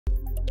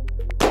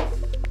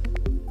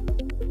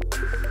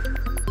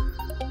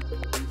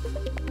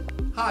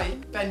Hi,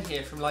 Ben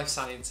here from Life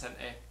Science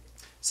Centre.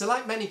 So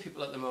like many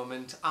people at the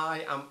moment,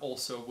 I am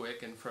also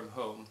working from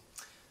home.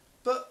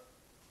 But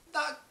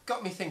that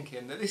got me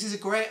thinking that this is a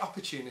great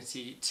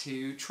opportunity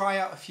to try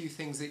out a few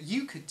things that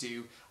you could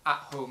do at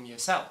home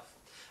yourself.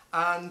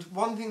 And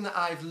one thing that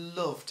I've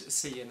loved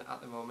seeing at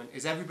the moment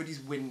is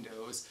everybody's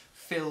windows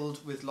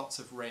filled with lots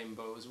of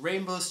rainbows.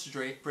 Rainbows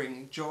to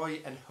bring joy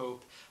and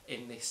hope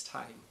in this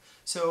time.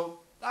 So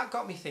that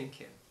got me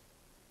thinking,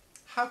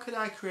 how could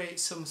I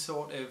create some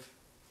sort of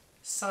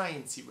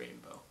sciencey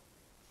rainbow?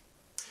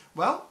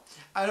 Well,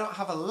 I don't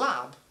have a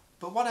lab,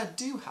 but what I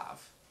do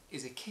have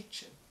is a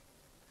kitchen.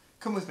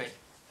 Come with me.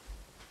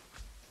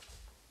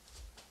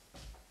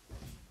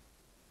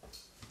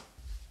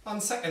 On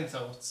second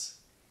thoughts,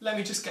 let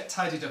me just get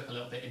tidied up a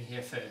little bit in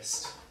here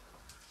first.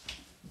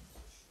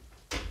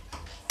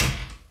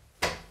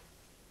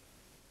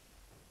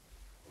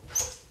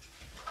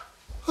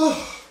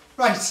 Oh,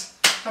 right,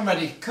 I'm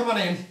ready. Come on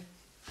in.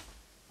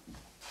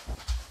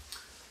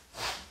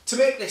 To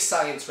make this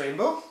science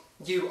rainbow,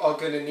 you are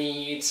going to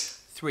need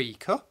 3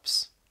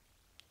 cups,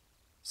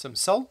 some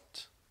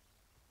salt,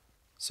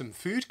 some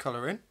food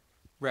colouring,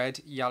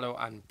 red, yellow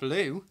and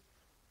blue,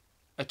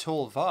 a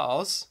tall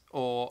vase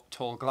or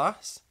tall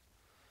glass,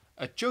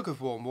 a jug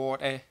of warm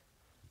water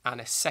and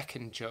a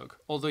second jug,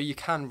 although you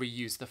can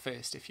reuse the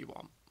first if you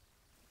want.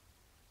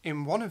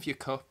 In one of your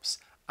cups,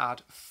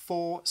 add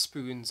 4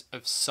 spoons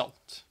of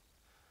salt.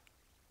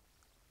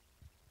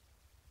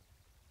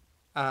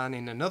 And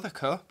in another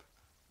cup,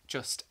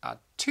 just add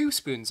 2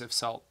 spoons of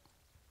salt.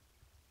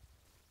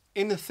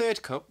 In the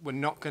third cup, we're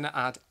not going to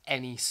add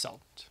any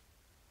salt.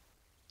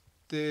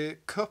 The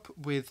cup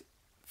with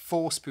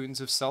 4 spoons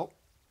of salt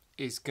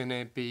is going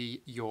to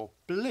be your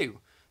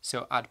blue,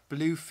 so add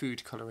blue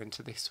food colour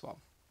into this one.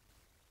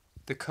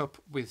 The cup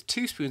with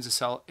 2 spoons of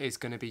salt is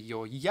going to be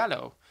your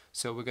yellow,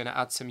 so we're going to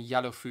add some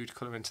yellow food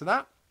colour into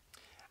that.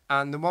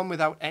 And the one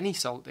without any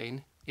salt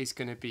in is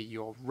going to be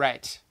your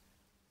red.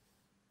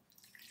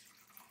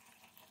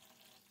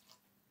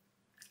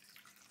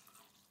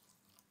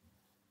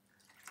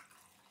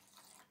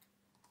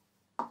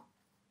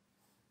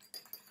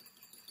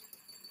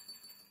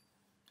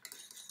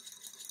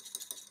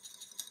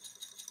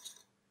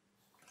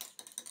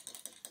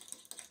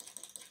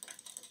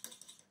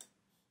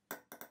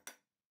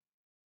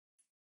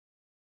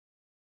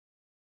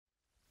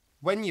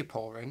 When you're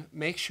pouring,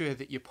 make sure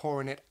that you're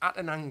pouring it at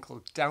an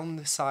angle down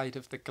the side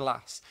of the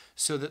glass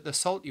so that the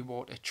salty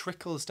water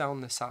trickles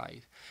down the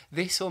side.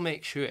 This will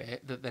make sure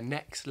that the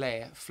next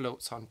layer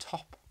floats on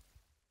top.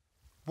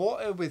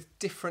 Water with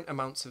different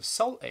amounts of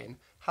salt in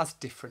has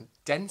different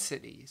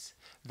densities.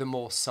 The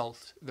more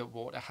salt that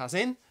water has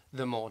in,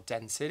 the more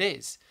dense it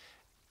is.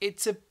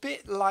 It's a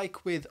bit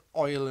like with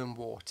oil and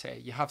water.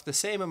 You have the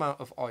same amount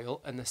of oil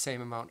and the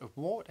same amount of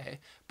water,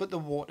 but the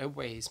water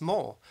weighs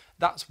more.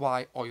 That's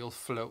why oil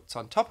floats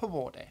on top of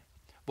water.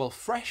 Well,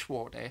 fresh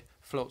water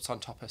floats on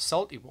top of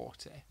salty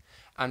water,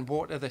 and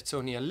water that's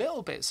only a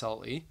little bit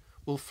salty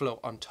will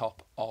float on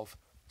top of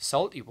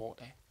salty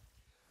water.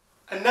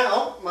 And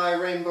now my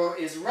rainbow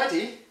is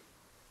ready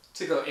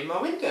to go in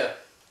my window.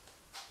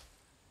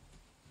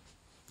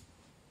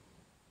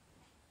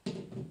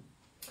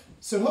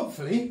 So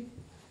hopefully,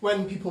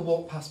 when people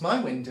walk past my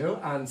window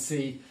and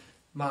see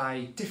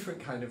my different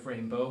kind of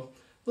rainbow,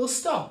 they'll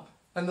stop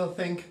and they'll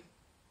think,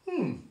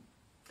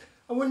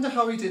 I wonder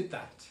how he did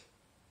that.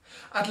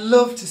 I'd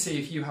love to see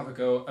if you have a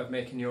go of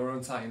making your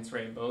own science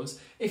rainbows.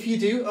 If you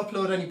do,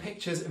 upload any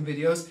pictures and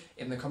videos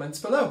in the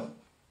comments below.